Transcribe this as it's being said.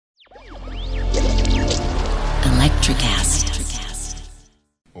Electrocast.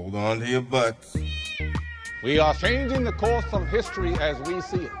 Hold on to your butts. We are changing the course of history as we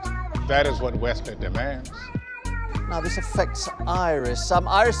see it. That is what Wesley demands. Now, this affects Iris.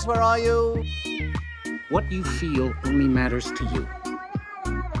 Iris, where are you? What you feel only matters to you.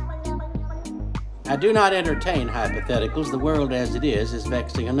 I do not entertain hypotheticals. The world as it is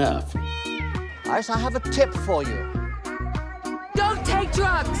vexing enough. Iris, I have a tip for you. Don't take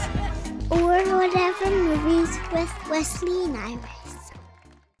drugs! Or Whatever Movies with Wesley and Iris.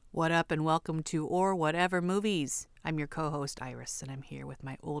 What up and welcome to Or Whatever Movies. I'm your co-host Iris and I'm here with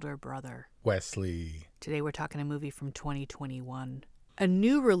my older brother, Wesley. Today we're talking a movie from 2021. A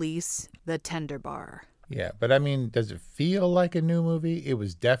new release, The Tender Bar. Yeah, but I mean, does it feel like a new movie? It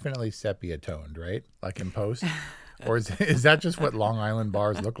was definitely sepia toned, right? Like in post? Or is that just what Long Island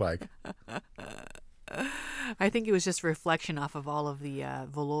bars look like? I think it was just a reflection off of all of the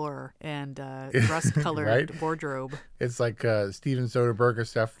velour and rust-colored right? wardrobe. It's like Steven Soderbergh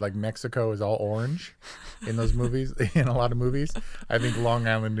stuff, like Mexico is all orange in those movies, in a lot of movies. I think Long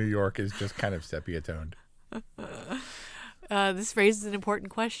Island, New York is just kind of sepia toned. This raises an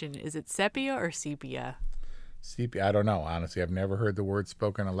important question. Is it sepia or sepia? Sepia, I don't know. Honestly, I've never heard the word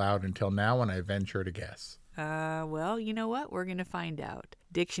spoken aloud until now, and I venture to guess. Well, you know what? We're going to find out.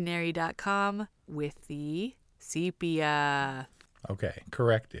 Dictionary.com with the sepia. Okay,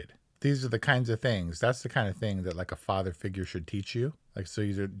 corrected. These are the kinds of things. That's the kind of thing that like a father figure should teach you. Like, so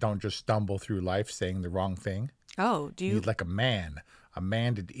you don't just stumble through life saying the wrong thing. Oh, do you? You need like a man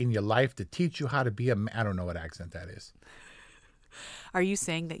in your life to teach you how to be a man. I don't know what accent that is. Are you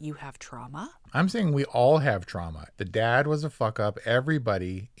saying that you have trauma? I'm saying we all have trauma. The dad was a fuck up.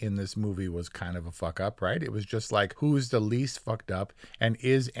 Everybody in this movie was kind of a fuck up, right? It was just like, who's the least fucked up? And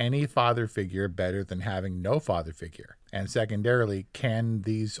is any father figure better than having no father figure? And secondarily, can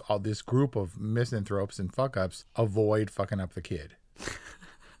this group of misanthropes and fuck ups avoid fucking up the kid?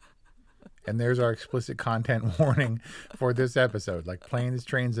 And there's our explicit content warning for this episode. Like planes,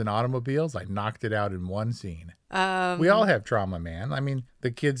 trains, and automobiles, I knocked it out in one scene. We all have trauma, man. I mean, the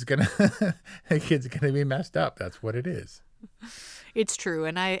kid's gonna be messed up. That's what it is. It's true.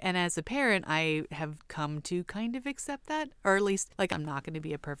 And as a parent, I have come to kind of accept that. Or at least, like, I'm not going to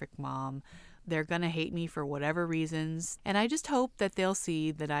be a perfect mom. They're going to hate me for whatever reasons. And I just hope that they'll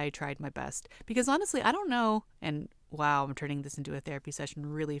see that I tried my best. Because honestly, I don't know. And wow, I'm turning this into a therapy session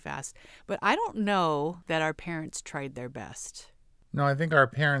really fast. But I don't know that our parents tried their best. No, I think our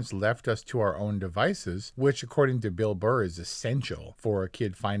parents left us to our own devices, which according to Bill Burr is essential for a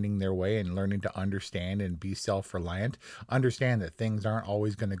kid finding their way and learning to understand and be self-reliant. Understand that things aren't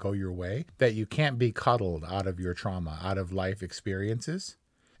always going to go your way, that you can't be cuddled out of your trauma, out of life experiences.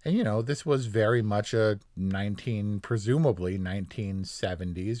 And, you know, this was very much a presumably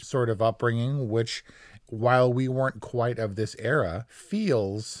 1970s sort of upbringing, which, while we weren't quite of this era,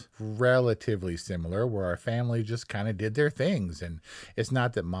 feels relatively similar, where our family just kind of did their things. And it's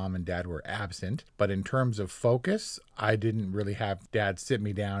not that mom and dad were absent, but in terms of focus, I didn't really have dad sit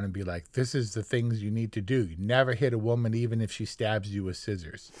me down and be like, this is the things you need to do. You never hit a woman even if she stabs you with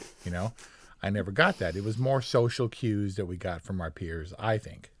scissors, you know? I never got that. It was more social cues that we got from our peers, I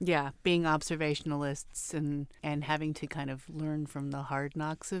think. Yeah, being observationalists and having to kind of learn from the hard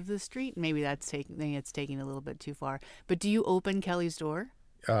knocks of the street. Maybe it's taking a little bit too far. But do you open Kelly's door?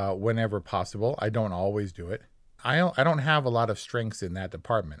 Whenever possible. I don't always do it. I don't have a lot of strengths in that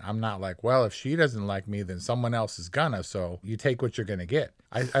department. I'm not like, well, if she doesn't like me, then someone else is gonna. So you take what you're gonna get.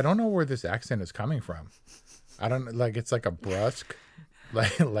 I don't know where this accent is coming from. I don't like. It's like a brusque.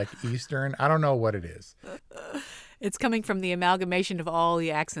 Like Eastern. I don't know what it is. It's coming from the amalgamation of all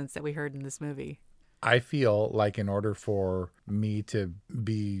the accents that we heard in this movie. I feel like in order for me to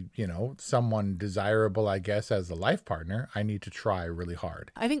be, you know, someone desirable, I guess, as a life partner, I need to try really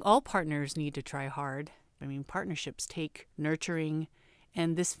hard. I think all partners need to try hard. I mean, partnerships take nurturing,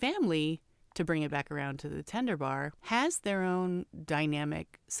 and this family, to bring it back around to the Tender Bar, has their own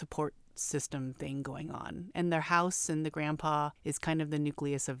dynamic support system thing going on, and their house and the grandpa is kind of the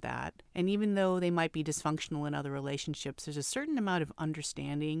nucleus of that. And even though they might be dysfunctional in other relationships, there's a certain amount of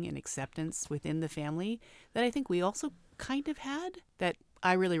understanding and acceptance within the family that I think we also kind of had, that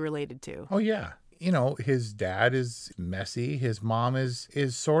I really related to. Oh yeah, you know, his dad is messy. His mom is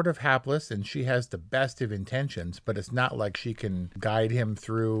sort of hapless, and she has the best of intentions, but it's not like she can guide him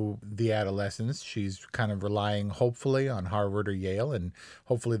through the adolescence. She's kind of relying, hopefully, on Harvard or Yale, and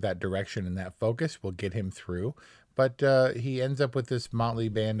hopefully that direction and that focus will get him through. But he ends up with this motley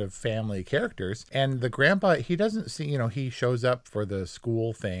band of family characters. And the grandpa, he doesn't see, you know, he shows up for the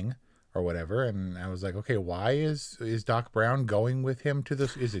school thing or whatever. And I was like, okay, why is Doc Brown going with him to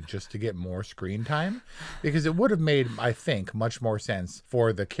this? Is it just to get more screen time? Because it would have made, I think, much more sense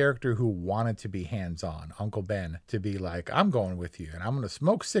for the character who wanted to be hands-on, Uncle Ben, to be like, I'm going with you and I'm going to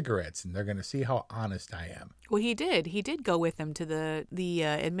smoke cigarettes and they're going to see how honest I am. Well, he did go with them to the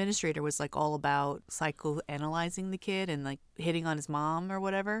administrator was like all about psychoanalyzing the kid and like hitting on his mom or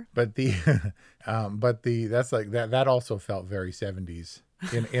whatever. But that's like that also felt very 70s.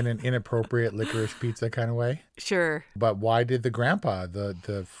 In an inappropriate licorice pizza kind of way. Sure. But why did the grandpa,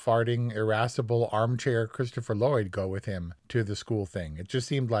 the farting, irascible armchair Christopher Lloyd, go with him to the school thing? It just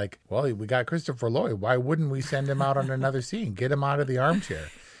seemed like, well, we got Christopher Lloyd. Why wouldn't we send him out on another scene? Get him out of the armchair.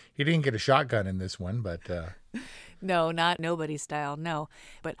 He didn't get a shotgun in this one, but... No, not Nobody style, no.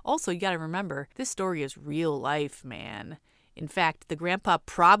 But also, you got to remember, this story is real life, man. In fact, the grandpa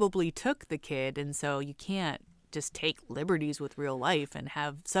probably took the kid, and so you can't just take liberties with real life and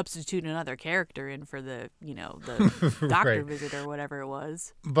have substitute another character in for the doctor visit or whatever it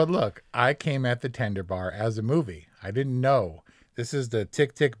was. But look, I came at the Tender Bar as a movie. I didn't know. This is the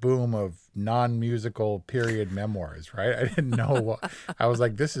tick, tick, boom of non-musical period memoirs, right? I didn't know. I was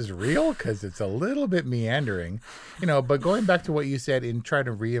like, this is real because it's a little bit meandering, but going back to what you said in trying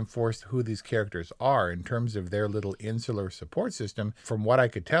to reinforce who these characters are in terms of their little insular support system, from what I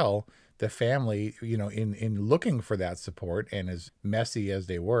could tell, the family, in looking for that support and as messy as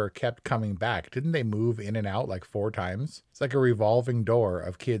they were, kept coming back. Didn't they move in and out like 4 times? It's like a revolving door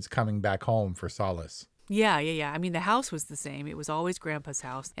of kids coming back home for solace. Yeah. I mean, the house was the same. It was always Grandpa's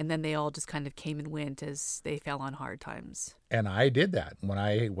house. And then they all just kind of came and went as they fell on hard times. And I did that. When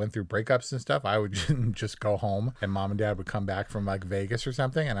I went through breakups and stuff, I would just go home and Mom and Dad would come back from like Vegas or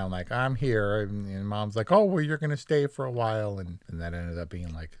something. And I'm like, I'm here. And Mom's like, oh, well, you're going to stay for a while. And that ended up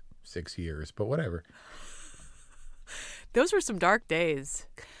being like 6 years, but whatever. Those were some dark days.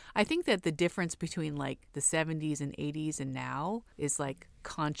 I think that the difference between like the 70s and 80s and now is like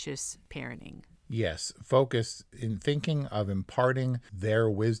conscious parenting. Yes, focus in thinking of imparting their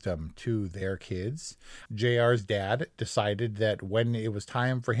wisdom to their kids. JR's dad decided that when it was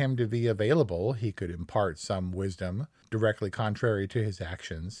time for him to be available, he could impart some wisdom directly contrary to his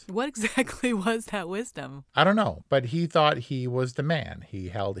actions. What exactly was that wisdom? I don't know, but he thought he was the man. He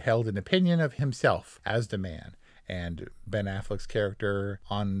held an opinion of himself as the man. And Ben Affleck's character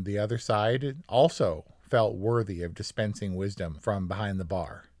on the other side also felt worthy of dispensing wisdom from behind the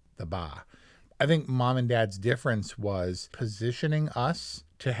bar, the bar. I think Mom and Dad's difference was positioning us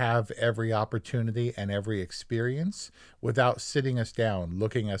to have every opportunity and every experience without sitting us down,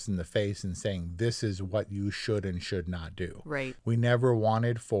 looking us in the face and saying, this is what you should and should not do. Right. We never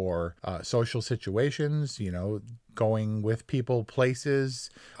wanted for social situations, going with people places.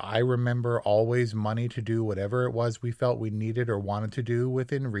 I remember always money to do whatever it was we felt we needed or wanted to do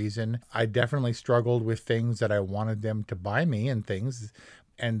within reason. I definitely struggled with things that I wanted them to buy me and things.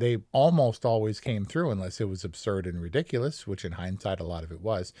 And they almost always came through unless it was absurd and ridiculous, which in hindsight, a lot of it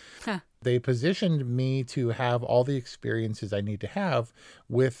was. They positioned me to have all the experiences I need to have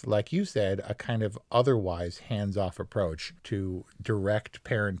with, like you said, a kind of otherwise hands-off approach to direct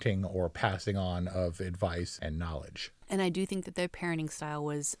parenting or passing on of advice and knowledge. And I do think that their parenting style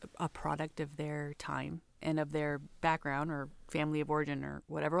was a product of their time and of their background or family of origin or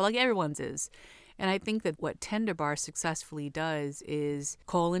whatever, like everyone's is. And I think that what Tender Bar successfully does is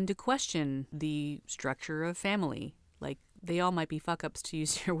call into question the structure of family. Like, they all might be fuck-ups, to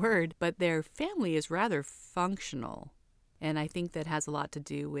use your word, but their family is rather functional. And I think that has a lot to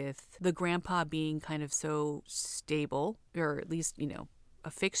do with the grandpa being kind of so stable, or at least,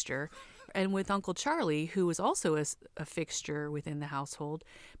 a fixture. And with Uncle Charlie, who was also a fixture within the household,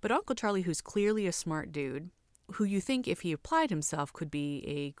 but Uncle Charlie, who's clearly a smart dude, who you think if he applied himself could be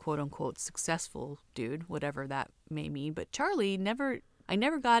a quote-unquote successful dude, whatever that may mean. But Charlie I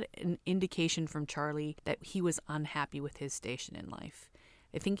never got an indication from Charlie that he was unhappy with his station in life.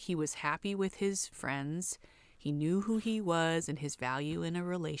 I think he was happy with his friends. He knew who he was and his value in a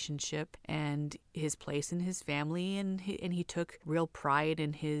relationship and his place in his family, and he took real pride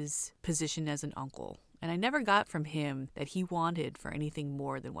in his position as an uncle. And I never got from him that he wanted for anything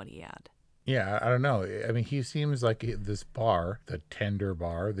more than what he had. Yeah, I don't know. I mean, he seems like this bar, the Tender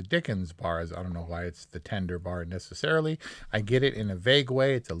Bar, the Dickens Bar, I don't know why it's the Tender Bar necessarily. I get it in a vague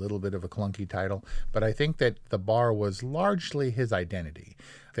way. It's a little bit of a clunky title. But I think that the bar was largely his identity.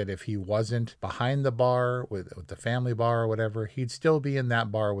 That if he wasn't behind the bar with the family bar or whatever, he'd still be in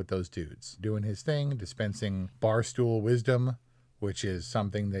that bar with those dudes, doing his thing, dispensing barstool wisdom which is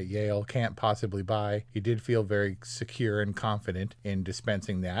something that Yale can't possibly buy. He did feel very secure and confident in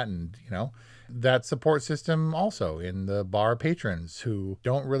dispensing that. And, that support system also in the bar patrons who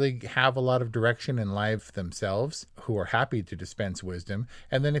don't really have a lot of direction in life themselves, who are happy to dispense wisdom.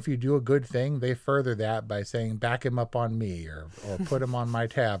 And then if you do a good thing, they further that by saying, back him up on me or put him on my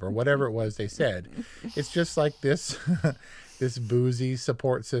tab or whatever it was they said. It's just like this this boozy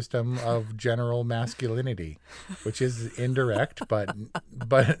support system of general masculinity, which is indirect, but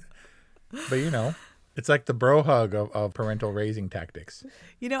it's like the bro hug of parental raising tactics.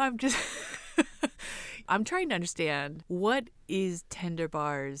 I'm trying to understand, what is Tender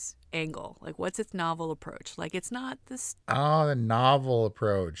Bar's angle? Like, what's its novel approach? Like, it's not this. Oh, the novel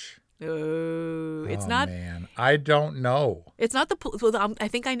approach. Oh, it's not. Man, I don't know. It's not the. Well, I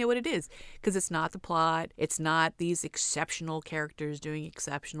think I know what it is, because it's not the plot. It's not these exceptional characters doing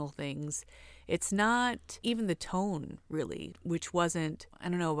exceptional things. It's not even the tone, really, which wasn't, I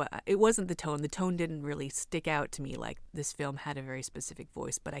don't know, it wasn't the tone. The tone didn't really stick out to me like this film had a very specific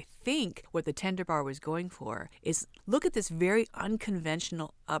voice. But I think what the Tender Bar was going for is look at this very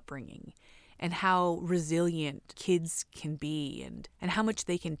unconventional upbringing and how resilient kids can be and how much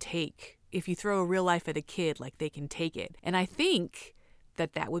they can take. If you throw a real life at a kid, like, they can take it. And I think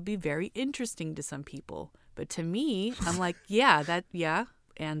that would be very interesting to some people. But to me, I'm like, yeah.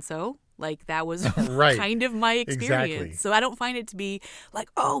 And so, like, that was right. kind of my experience. Exactly. So I don't find it to be like,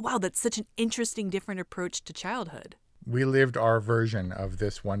 oh, wow, that's such an interesting, different approach to childhood. We lived our version of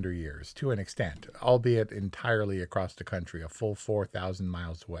this Wonder Years to an extent, albeit entirely across the country, a full 4,000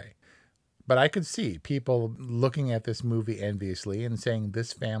 miles away. But I could see people looking at this movie enviously and saying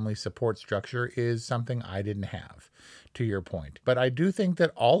this family support structure is something I didn't have, to your point. But I do think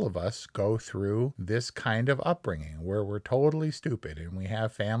that all of us go through this kind of upbringing where we're totally stupid and we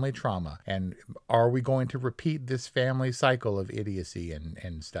have family trauma. And are we going to repeat this family cycle of idiocy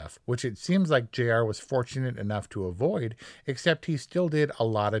and stuff? Which it seems like JR was fortunate enough to avoid, except he still did a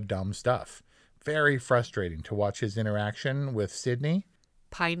lot of dumb stuff. Very frustrating to watch his interaction with Sydney.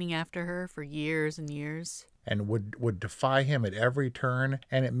 Pining after her for years and years. And would defy him at every turn.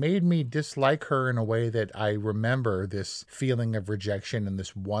 And it made me dislike her in a way that I remember this feeling of rejection and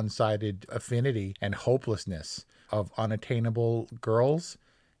this one-sided affinity and hopelessness of unattainable girls.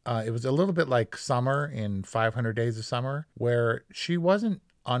 It was a little bit like Summer in 500 Days of Summer, where she wasn't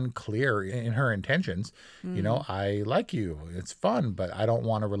unclear in her intentions. I like you. It's fun, but I don't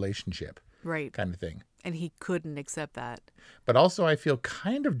want a relationship. Right. Kind of thing. And he couldn't accept that. But also I feel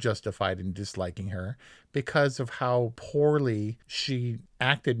kind of justified in disliking her because of how poorly she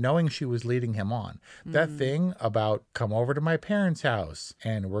acted knowing she was leading him on. That thing about come over to my parents' house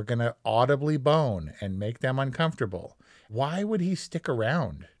and we're going to audibly bone and make them uncomfortable. Why would he stick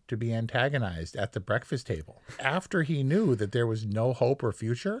around to be antagonized at the breakfast table after he knew that there was no hope or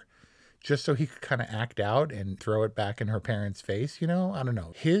future? Just so he could kind of act out and throw it back in her parents' face, I don't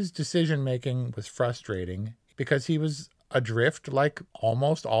know. His decision-making was frustrating because he was adrift like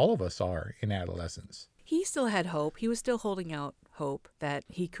almost all of us are in adolescence. He still had hope. He was still holding out hope that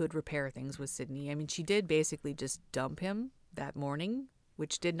he could repair things with Sydney. I mean, she did basically just dump him that morning,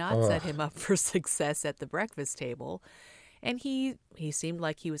 which did not set him up for success at the breakfast table. And he seemed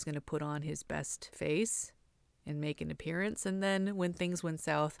like he was going to put on his best face and make an appearance. And then when things went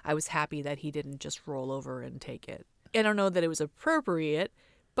south, I was happy that he didn't just roll over and take it. I don't know that it was appropriate,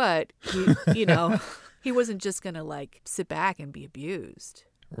 but he wasn't just going to sit back and be abused.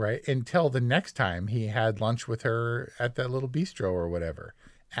 Right. Until the next time he had lunch with her at that little bistro or whatever,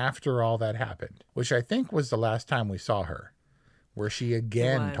 after all that happened, which I think was the last time we saw her, where she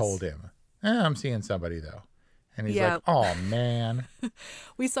again told him, I'm seeing somebody though. And he's like, oh, man.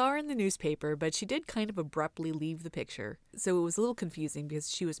 We saw her in the newspaper, but she did kind of abruptly leave the picture. So it was a little confusing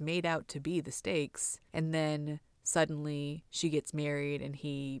because she was made out to be the stakes. And then suddenly she gets married and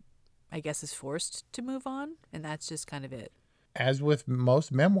he, I guess, is forced to move on. And that's just kind of it. As with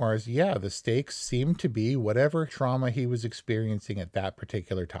most memoirs, the stakes seemed to be whatever trauma he was experiencing at that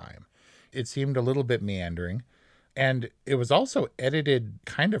particular time. It seemed a little bit meandering. And it was also edited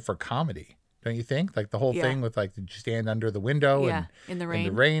kind of for comedy. Don't you think? Like the whole thing with did you stand under the window and in the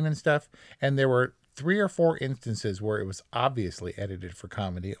rain and stuff? And there were 3 or 4 instances where it was obviously edited for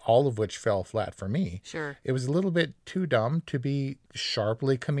comedy, all of which fell flat for me. Sure. It was a little bit too dumb to be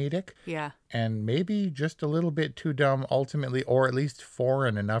sharply comedic. Yeah. And maybe just a little bit too dumb ultimately, or at least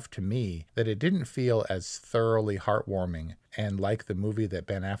foreign enough to me that it didn't feel as thoroughly heartwarming and like the movie that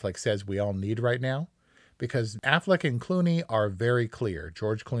Ben Affleck says we all need right now. because Affleck and Clooney are very clear.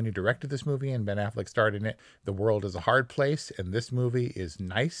 George Clooney directed this movie and Ben Affleck starred in it. The world is a hard place, and this movie is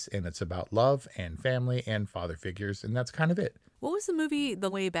nice, and it's about love and family and father figures, and that's kind of it. What was the movie The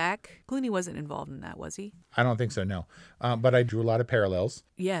Way Back? Clooney wasn't involved in that, was he? I don't think so, no. But I drew a lot of parallels.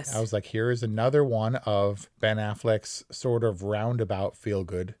 Yes. I was like, here is another one of Ben Affleck's sort of roundabout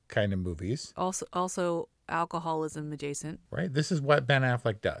feel-good kind of movies. Also alcoholism adjacent. Right? This is what Ben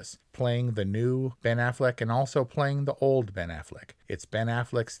Affleck does. Playing the new Ben Affleck and also playing the old Ben Affleck. It's Ben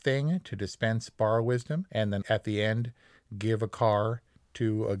Affleck's thing to dispense bar wisdom and then at the end give a car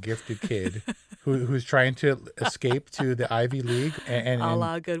to a gifted kid who's trying to escape to the Ivy League and a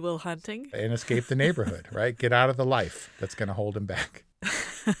la Good Will Hunting. And escape the neighborhood, right? Get out of the life that's going to hold him back.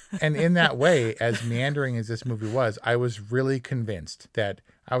 And in that way, as meandering as this movie was, I was really convinced that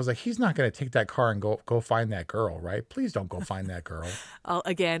I was like, he's not going to take that car and go find that girl, right? Please don't go find that girl.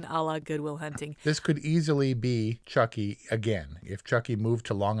 Again, a la Good Will Hunting. This could easily be Chucky again. If Chucky moved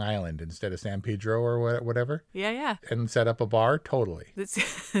to Long Island instead of San Pedro or whatever. Yeah. And set up a bar, totally.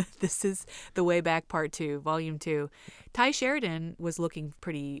 This is The Way Back Part 2, Volume 2. Ty Sheridan was looking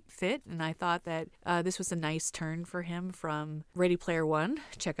pretty fit, and I thought that this was a nice turn for him from Ready Player One.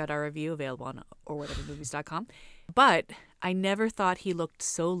 Check out our review, available on orwhatevermovies.com. But I never thought he looked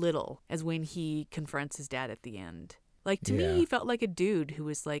so little as when he confronts his dad at the end. Like, to me, he felt like a dude who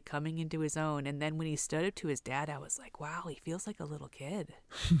was, like, coming into his own. And then when he stood up to his dad, I was like, wow, he feels like a little kid.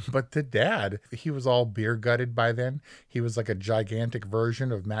 But the dad, he was all beer-gutted by then. He was like a gigantic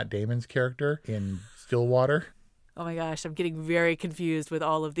version of Matt Damon's character in Stillwater. Oh, my gosh, I'm getting very confused with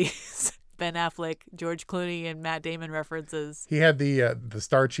all of these Ben Affleck, George Clooney, and Matt Damon references. He had the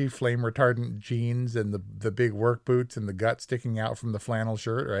starchy flame retardant jeans and the big work boots and the gut sticking out from the flannel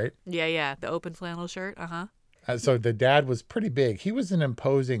shirt, right? Yeah, the open flannel shirt, So the dad was pretty big. He was an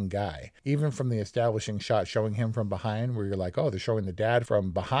imposing guy, even from the establishing shot showing him from behind, where you're like, oh, they're showing the dad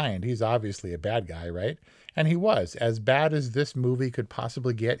from behind. He's obviously a bad guy, right? And he was. As bad as this movie could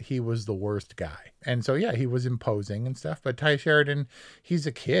possibly get, he was the worst guy. And so, yeah, he was imposing and stuff. But Ty Sheridan, he's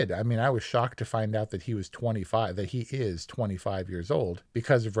a kid. I mean, I was shocked to find out that he was 25, that he is 25 years old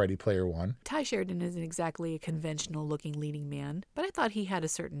because of Ready Player One. Ty Sheridan isn't exactly a conventional-looking leading man, but I thought he had a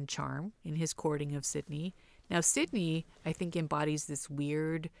certain charm in his courting of Sydney. Now, Sydney, I think, embodies this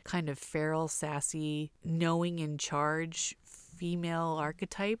weird, kind of feral, sassy, knowing in charge female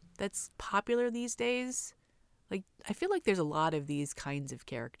archetype that's popular these days. Like, I feel like there's a lot of these kinds of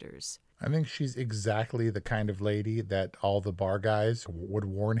characters. I think she's exactly the kind of lady that all the bar guys would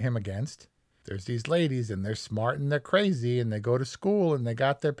warn him against. There's these ladies, and they're smart and they're crazy, and they go to school, and they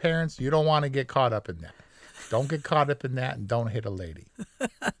got their parents. You don't want to get caught up in that. Don't get caught up in that, and don't hit a lady.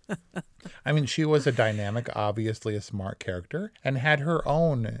 I mean, she was a dynamic, obviously a smart character, and had her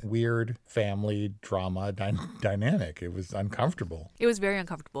own weird family drama dynamic. It was uncomfortable. It was very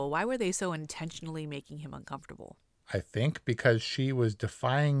uncomfortable. Why were they so intentionally making him uncomfortable? I think because she was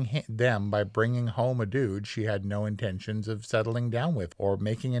defying them by bringing home a dude she had no intentions of settling down with or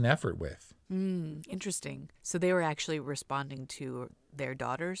making an effort with. Interesting. So they were actually responding to their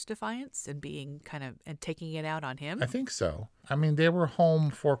daughter's defiance and taking it out on him? I think so. I mean, they were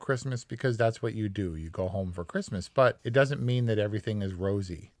home for Christmas because that's what you do. You go home for Christmas, but it doesn't mean that everything is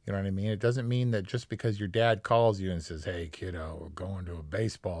rosy. You know what I mean? It doesn't mean that just because your dad calls you and says, hey, kiddo, we're going to a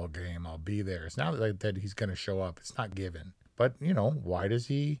baseball game, I'll be there. It's not like that he's going to show up. It's not given. But, you know, why does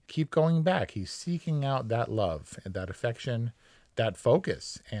he keep going back? He's seeking out that love and that affection, that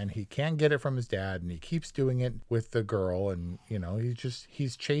focus, and he can't get it from his dad, and he keeps doing it with the girl, and you know,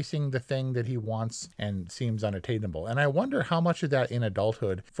 he's chasing the thing that he wants and seems unattainable. And I wonder how much of that in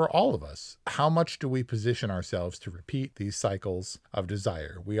adulthood for all of us, how much do we position ourselves to repeat these cycles of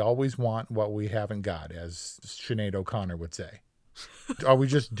desire? We always want what we haven't got, as Sinead O'Connor would say. Are we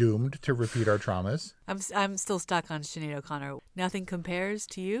just doomed to repeat our traumas? I'm still stuck on Sinead O'Connor. Nothing compares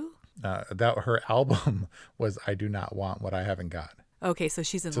to you? That her album was I Do Not Want What I Haven't Got. Okay, so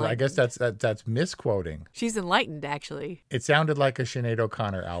she's enlightened. So I guess that's misquoting. She's enlightened, actually. It sounded like a Sinead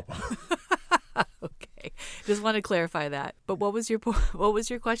O'Connor album. Okay, just want to clarify that. But what was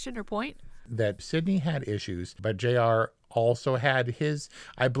your question or point? That Sydney had issues, but JR also had his.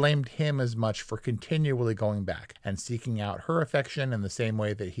 I blamed him as much for continually going back and seeking out her affection in the same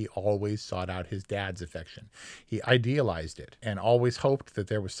way that he always sought out his dad's affection. He idealized it and always hoped that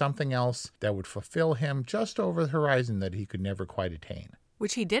there was something else that would fulfill him just over the horizon that he could never quite attain.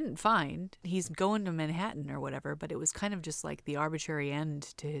 Which he didn't find. He's going to Manhattan or whatever, but it was kind of just like the arbitrary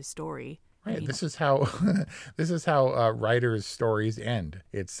end to his story. Right. This is how writers' stories end.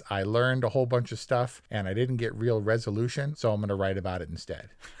 It's I learned a whole bunch of stuff and I didn't get real resolution, so I'm going to write about it instead.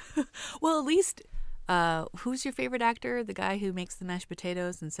 Well, at least Who's your favorite actor? The guy who makes the mashed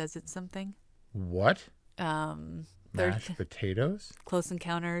potatoes and says it's something? What? Third, Mashed potatoes? Close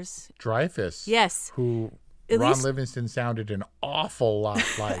Encounters. Dreyfus. Yes. Who At Ron least- Livingston sounded an awful lot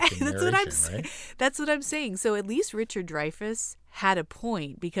like in That's what I'm narration, saying. right? That's what I'm saying. So at least Richard Dreyfuss had a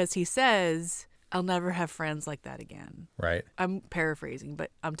point because he says, I'll never have friends like that again. Right. I'm paraphrasing,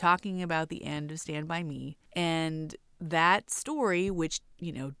 but I'm talking about the end of Stand By Me. And that story, which,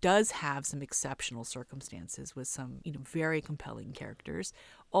 you know, does have some exceptional circumstances with some, you know, very compelling characters,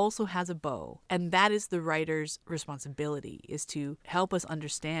 also has a bow. And that is the writer's responsibility, is to help us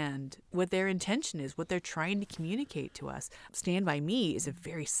understand what their intention is, what they're trying to communicate to us. Stand By Me is a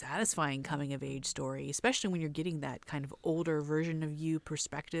very satisfying coming of age story, especially when you're getting that kind of older version of you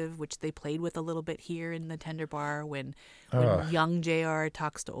perspective, which they played with a little bit here in The Tender Bar when young JR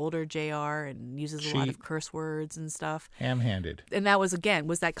talks to older JR and uses a lot of curse words and stuff. Ham-handed. And that was, again,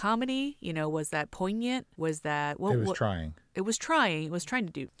 was that comedy? You know, was that poignant? Was that... It was trying. It was trying. It was trying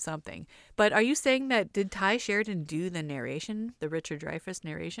to do something. But are you saying that, did Ty Sheridan do the narration, the Richard Dreyfuss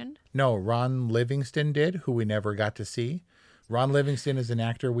narration? No, Ron Livingston did, who we never got to see. Ron Livingston is an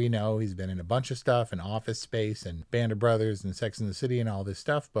actor we know. He's been in a bunch of stuff, in Office Space and Band of Brothers and Sex and the City and all this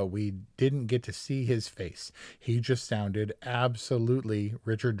stuff, but we didn't get to see his face. He just sounded absolutely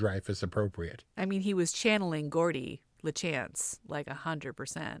Richard Dreyfuss appropriate. I mean, he was channeling Gordy LeChance like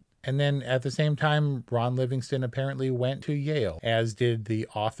 100%. And then at the same time, Ron Livingston apparently went to Yale, as did the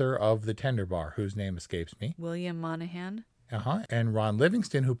author of The Tender Bar, whose name escapes me. William Monahan. And Ron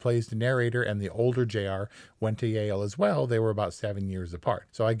Livingston, who plays the narrator, and the older JR went to Yale as well. They were about 7 years apart.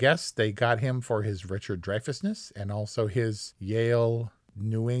 So I guess they got him for his Richard Dreyfussness and also his Yale,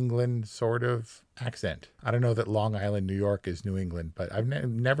 New England sort of accent. I don't know that Long Island, New York is New England, but I've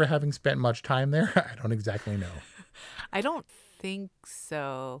never having spent much time there, I don't exactly know. I don't think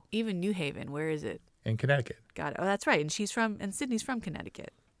so. Even New Haven, where is it? In Connecticut. Got it. Oh, that's right. And Sydney's from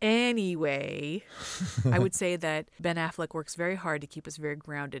Connecticut. Anyway, I would say that Ben Affleck works very hard to keep us very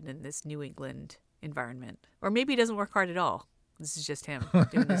grounded in this New England environment. Or maybe he doesn't work hard at all. This is just him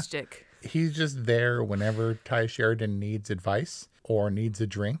doing this stick. He's just there whenever Ty Sheridan needs advice or needs a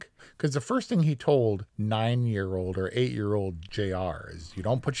drink. Because the first thing he told 9-year-old or 8-year-old JR is, you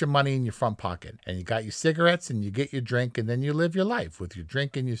don't put your money in your front pocket, and you got your cigarettes and you get your drink, and then you live your life with your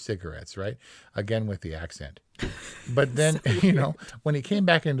drink and your cigarettes, right? Again, with the accent. But then, you know, when he came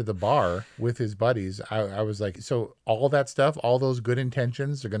back into the bar with his buddies, I was like, so all that stuff, all those good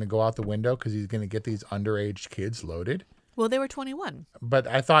intentions are going to go out the window because he's going to get these underage kids loaded? Well, they were 21. But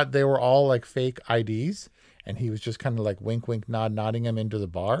I thought they were all like fake IDs, and he was just kind of like wink, wink, nodding him into the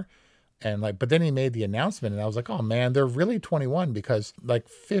bar. And like, but then he made the announcement, and I was like, oh man, they're really 21, because like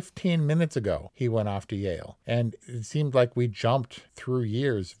 15 minutes ago, he went off to Yale. And it seemed like we jumped through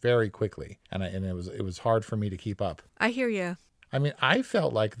years very quickly. And it was hard for me to keep up. I hear you. I mean, I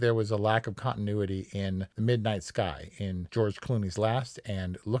felt like there was a lack of continuity in The Midnight Sky, in George Clooney's last,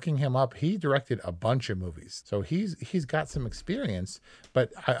 and looking him up, he directed a bunch of movies. So he's got some experience,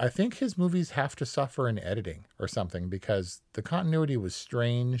 but I think his movies have to suffer in editing or something, because the continuity was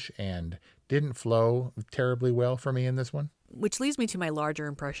strange and didn't flow terribly well for me in this one. Which leads me to my larger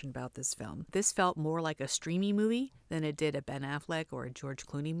impression about this film. This felt more like a streamy movie than it did a Ben Affleck or a George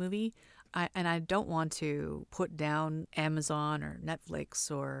Clooney movie. And I don't want to put down Amazon or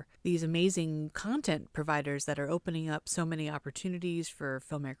Netflix or these amazing content providers that are opening up so many opportunities for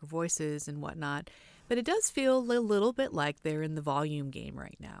filmmaker voices and whatnot. But it does feel a little bit like they're in the volume game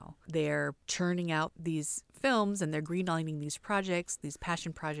right now. They're churning out these films and they're greenlighting these projects, these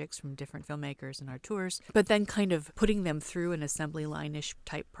passion projects from different filmmakers and auteurs, but then kind of putting them through an assembly line-ish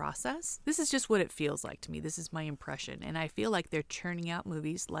type process. This is just what it feels like to me. This is my impression. And I feel like they're churning out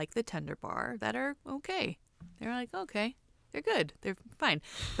movies like The Tender Bar that are okay. They're like, okay. They're good. They're fine.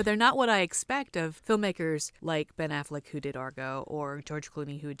 But they're not what I expect of filmmakers like Ben Affleck, who did Argo, or George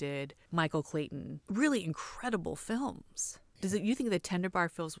Clooney, who did Michael Clayton. Really incredible films. You think The Tender Bar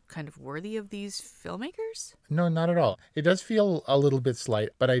feels kind of worthy of these filmmakers? No, not at all. It does feel a little bit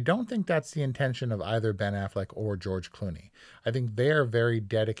slight, but I don't think that's the intention of either Ben Affleck or George Clooney. I think they are very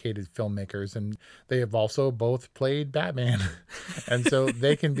dedicated filmmakers, and they have also both played Batman. And so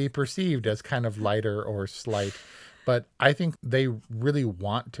they can be perceived as kind of lighter or slight. But I think they really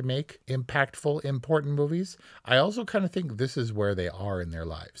want to make impactful, important movies. I also kind of think this is where they are in their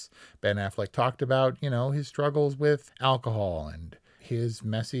lives. Ben Affleck talked about, his struggles with alcohol and his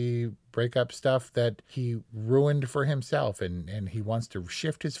messy breakup stuff that he ruined for himself. And he wants to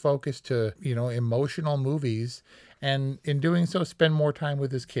shift his focus to, emotional movies and in doing so, spend more time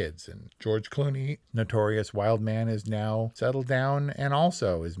with his kids. And George Clooney, notorious wild man, is now settled down and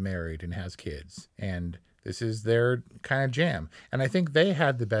also is married and has kids. And this is their kind of jam. And I think they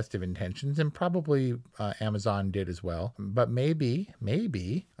had the best of intentions, and probably Amazon did as well. But maybe,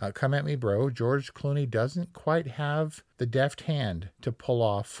 come at me, bro, George Clooney doesn't quite have the deft hand to pull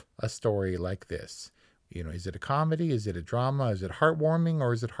off a story like this. You know, is it a comedy? Is it a drama? Is it heartwarming,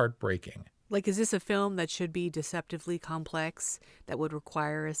 or is it heartbreaking? Like, is this a film that should be deceptively complex that would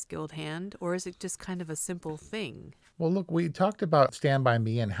require a skilled hand? Or is it just kind of a simple thing? Well, look, we talked about Stand By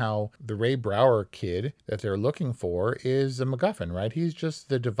Me and how the Ray Brower kid that they're looking for is a MacGuffin, right? He's just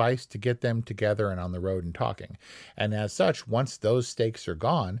the device to get them together and on the road and talking. And as such, once those stakes are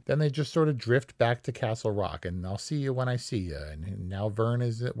gone, then they just sort of drift back to Castle Rock, and I'll see you when I see you. And now Vern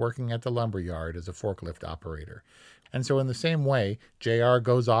is working at the lumberyard as a forklift operator. And so in the same way, JR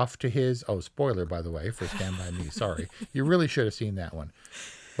goes off to his, spoiler, by the way, for Stand By Me, sorry. You really should have seen that one.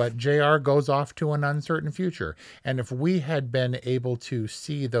 But JR goes off to an uncertain future. And if we had been able to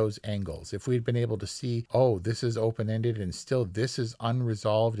see those angles, if we'd been able to see, this is open-ended and still this is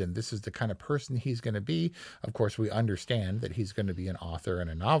unresolved and this is the kind of person he's going to be, of course, we understand that he's going to be an author and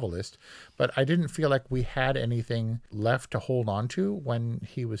a novelist. But I didn't feel like we had anything left to hold on to when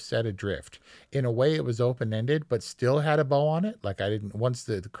he was set adrift. In a way, it was open-ended, but still had a bow on it. Like once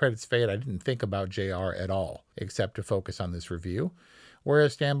the credits fade, I didn't think about JR at all, except to focus on this review.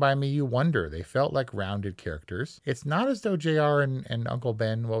 Whereas Stand By Me, you wonder. They felt like rounded characters. It's not as though JR and Uncle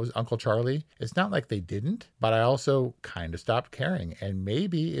Ben, Uncle Charlie? It's not like they didn't, but I also kind of stopped caring. And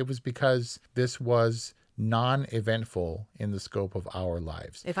maybe it was because this was non-eventful in the scope of our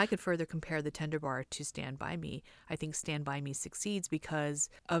lives. If I could further compare The Tender Bar to Stand By Me, I think Stand By Me succeeds because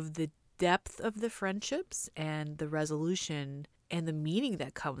of the depth of the friendships and the resolution and the meaning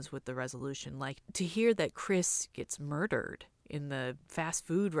that comes with the resolution. Like, to hear that Chris gets murdered in the fast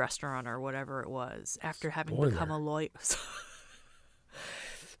food restaurant or whatever it was after having become a lawyer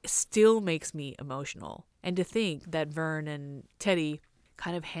still makes me emotional. And to think that Vern and Teddy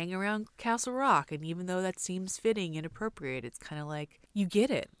kind of hang around Castle Rock, and even though that seems fitting and appropriate, it's kind of like, you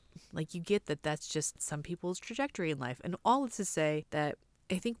get it. Like, you get that that's just some people's trajectory in life. And all is to say that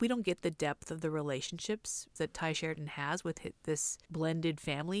I think we don't get the depth of the relationships that Ty Sheridan has with this blended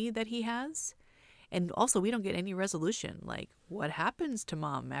family that he has. And also, we don't get any resolution. Like, what happens to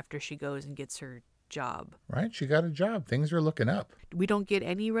Mom after she goes and gets her job? Right? She got a job. Things are looking up. We don't get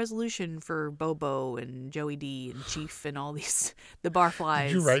any resolution for Bobo and Joey D and Chief and all these, the barflies.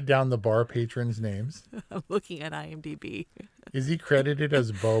 Did you write down the bar patrons' names? I'm looking at IMDb. Is he credited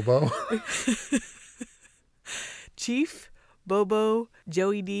as Bobo? Chief, Bobo,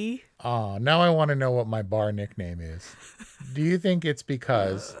 Joey D. Now I want to know what my bar nickname is. Do you think it's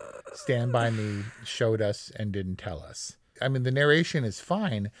because Stand By Me showed us and didn't tell us? I mean, the narration is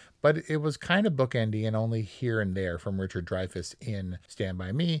fine, but it was kind of bookendy and only here and there from Richard Dreyfuss in Stand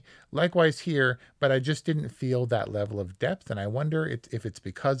By Me. Likewise here, but I just didn't feel that level of depth, and I wonder if it's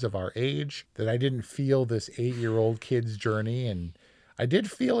because of our age that I didn't feel this 8-year-old kid's journey, and I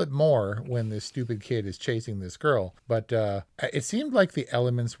did feel it more when this stupid kid is chasing this girl, but it seemed like the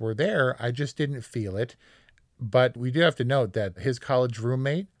elements were there. I just didn't feel it. But we do have to note that his college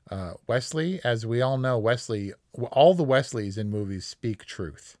roommate, Wesley, as we all know, all the Wesleys in movies speak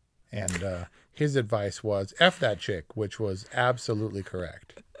truth. And his advice was, F that chick, which was absolutely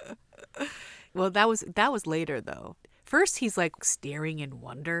correct. Well, that was later, though. First, he's like staring in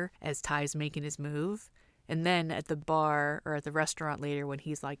wonder as Ty's making his move. And then at the bar or at the restaurant later when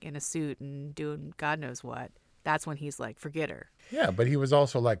he's like in a suit and doing God knows what, that's when he's like, forget her. Yeah, but he was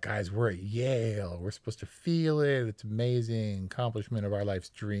also like, guys, we're at Yale. We're supposed to feel it. It's amazing. Accomplishment of our life's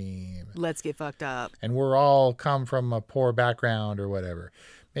dream. Let's get fucked up. And we're all come from a poor background or whatever.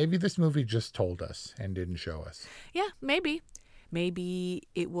 Maybe this movie just told us and didn't show us. Yeah, maybe. Maybe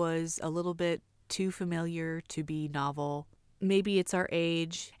it was a little bit too familiar to be novel. Maybe it's our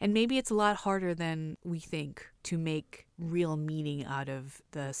age, and maybe it's a lot harder than we think to make real meaning out of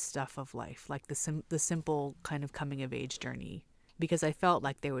the stuff of life, like the simple kind of coming-of-age journey. Because I felt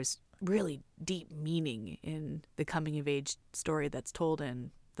like there was really deep meaning in the coming-of-age story that's told in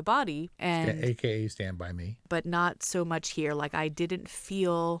The Body. And AKA Stand By Me. But not so much here. Like, I didn't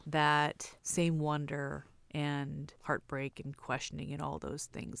feel that same wonder and heartbreak and questioning and all those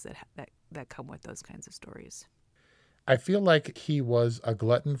things that come with those kinds of stories. I feel like he was a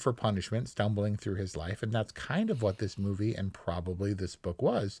glutton for punishment, stumbling through his life, and that's kind of what this movie and probably this book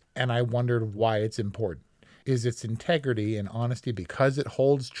was. And I wondered why it's important. Is its integrity and honesty because it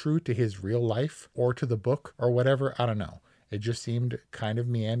holds true to his real life or to the book or whatever? I don't know. It just seemed kind of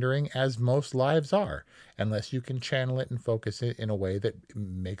meandering, as most lives are, unless you can channel it and focus it in a way that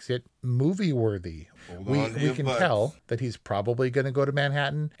makes it movie-worthy. We can tell that he's probably going to go to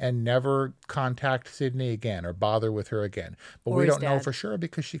Manhattan and never contact Sydney again or bother with her again. But we don't know for sure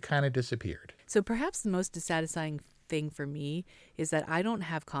because she kind of disappeared. So perhaps the most dissatisfying thing for me is that I don't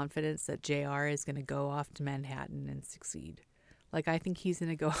have confidence that JR is going to go off to Manhattan and succeed. Like, I think he's going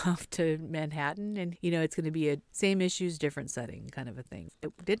to go off to Manhattan and, it's going to be a same issues, different setting kind of a thing.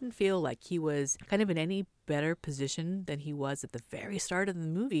 It didn't feel like he was kind of in any better position than he was at the very start of the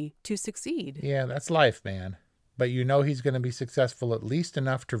movie to succeed. Yeah, that's life, man. But he's going to be successful at least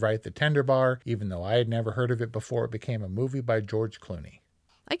enough to write The Tender Bar, even though I had never heard of it before it became a movie by George Clooney.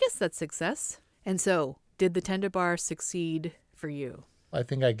 I guess that's success. And so, did The Tender Bar succeed for you? I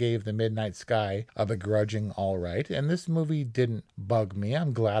think I gave The Midnight Sky a begrudging all right, and this movie didn't bug me.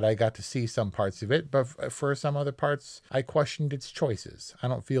 I'm glad I got to see some parts of it, but for some other parts, I questioned its choices. I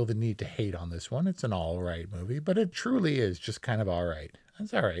don't feel the need to hate on this one. It's an all right movie, but it truly is just kind of all right.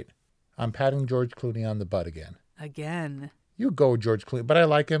 It's all right. I'm patting George Clooney on the butt again. Again. You go, George Clooney. But I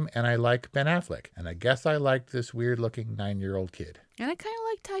like him, and I like Ben Affleck, and I guess I liked this weird-looking 9-year-old kid. And I kind of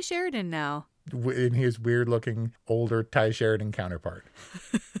like Ty Sheridan now. In his weird-looking, older Ty Sheridan counterpart.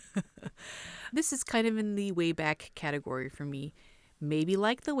 This is kind of in the way back category for me. Maybe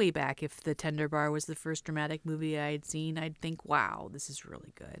like the way back, if The Tender Bar was the first dramatic movie I had seen, I'd think, wow, this is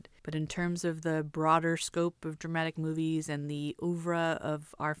really good. But in terms of the broader scope of dramatic movies and the oeuvre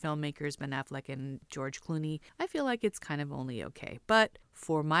of our filmmakers, Ben Affleck and George Clooney, I feel like it's kind of only okay. But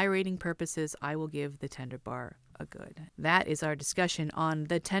for my rating purposes, I will give The Tender Bar a good. That is our discussion on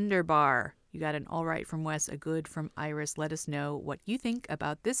The Tender Bar. You got an all right from Wes, a good from Iris. Let us know what you think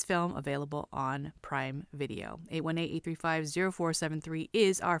about this film, available on Prime Video. 818-835-0473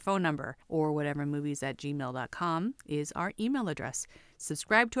 is our phone number, or whatevermovies@gmail.com is our email address.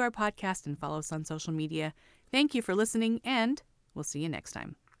 Subscribe to our podcast and follow us on social media. Thank you for listening, and we'll see you next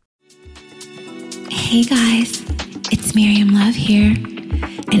time. Hey guys, it's Miriam Love here,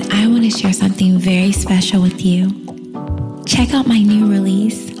 and I want to share something very special with you. Check out my new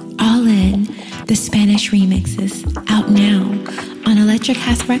release, All In, the Spanish remixes, out now on Electric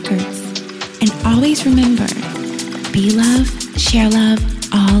House Records. And always remember, be love, share love,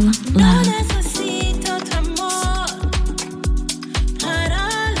 all love.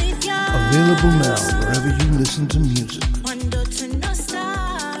 Available now wherever you listen to music.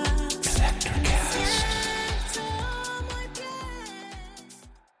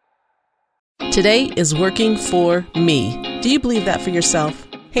 Today is working for me. Do you believe that for yourself?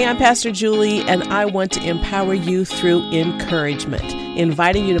 Hey, I'm Pastor Julie, and I want to empower you through encouragement.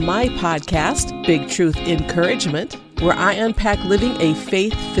 Inviting you to my podcast, Big Truth Encouragement, where I unpack living a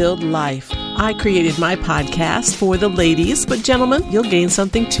faith-filled life. I created my podcast for the ladies, but gentlemen, you'll gain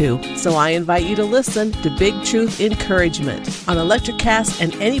something too. So I invite you to listen to Big Truth Encouragement on Electricast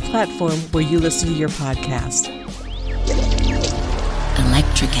and any platform where you listen to your podcast.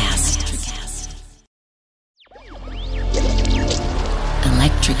 Electricast.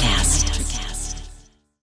 Electricast.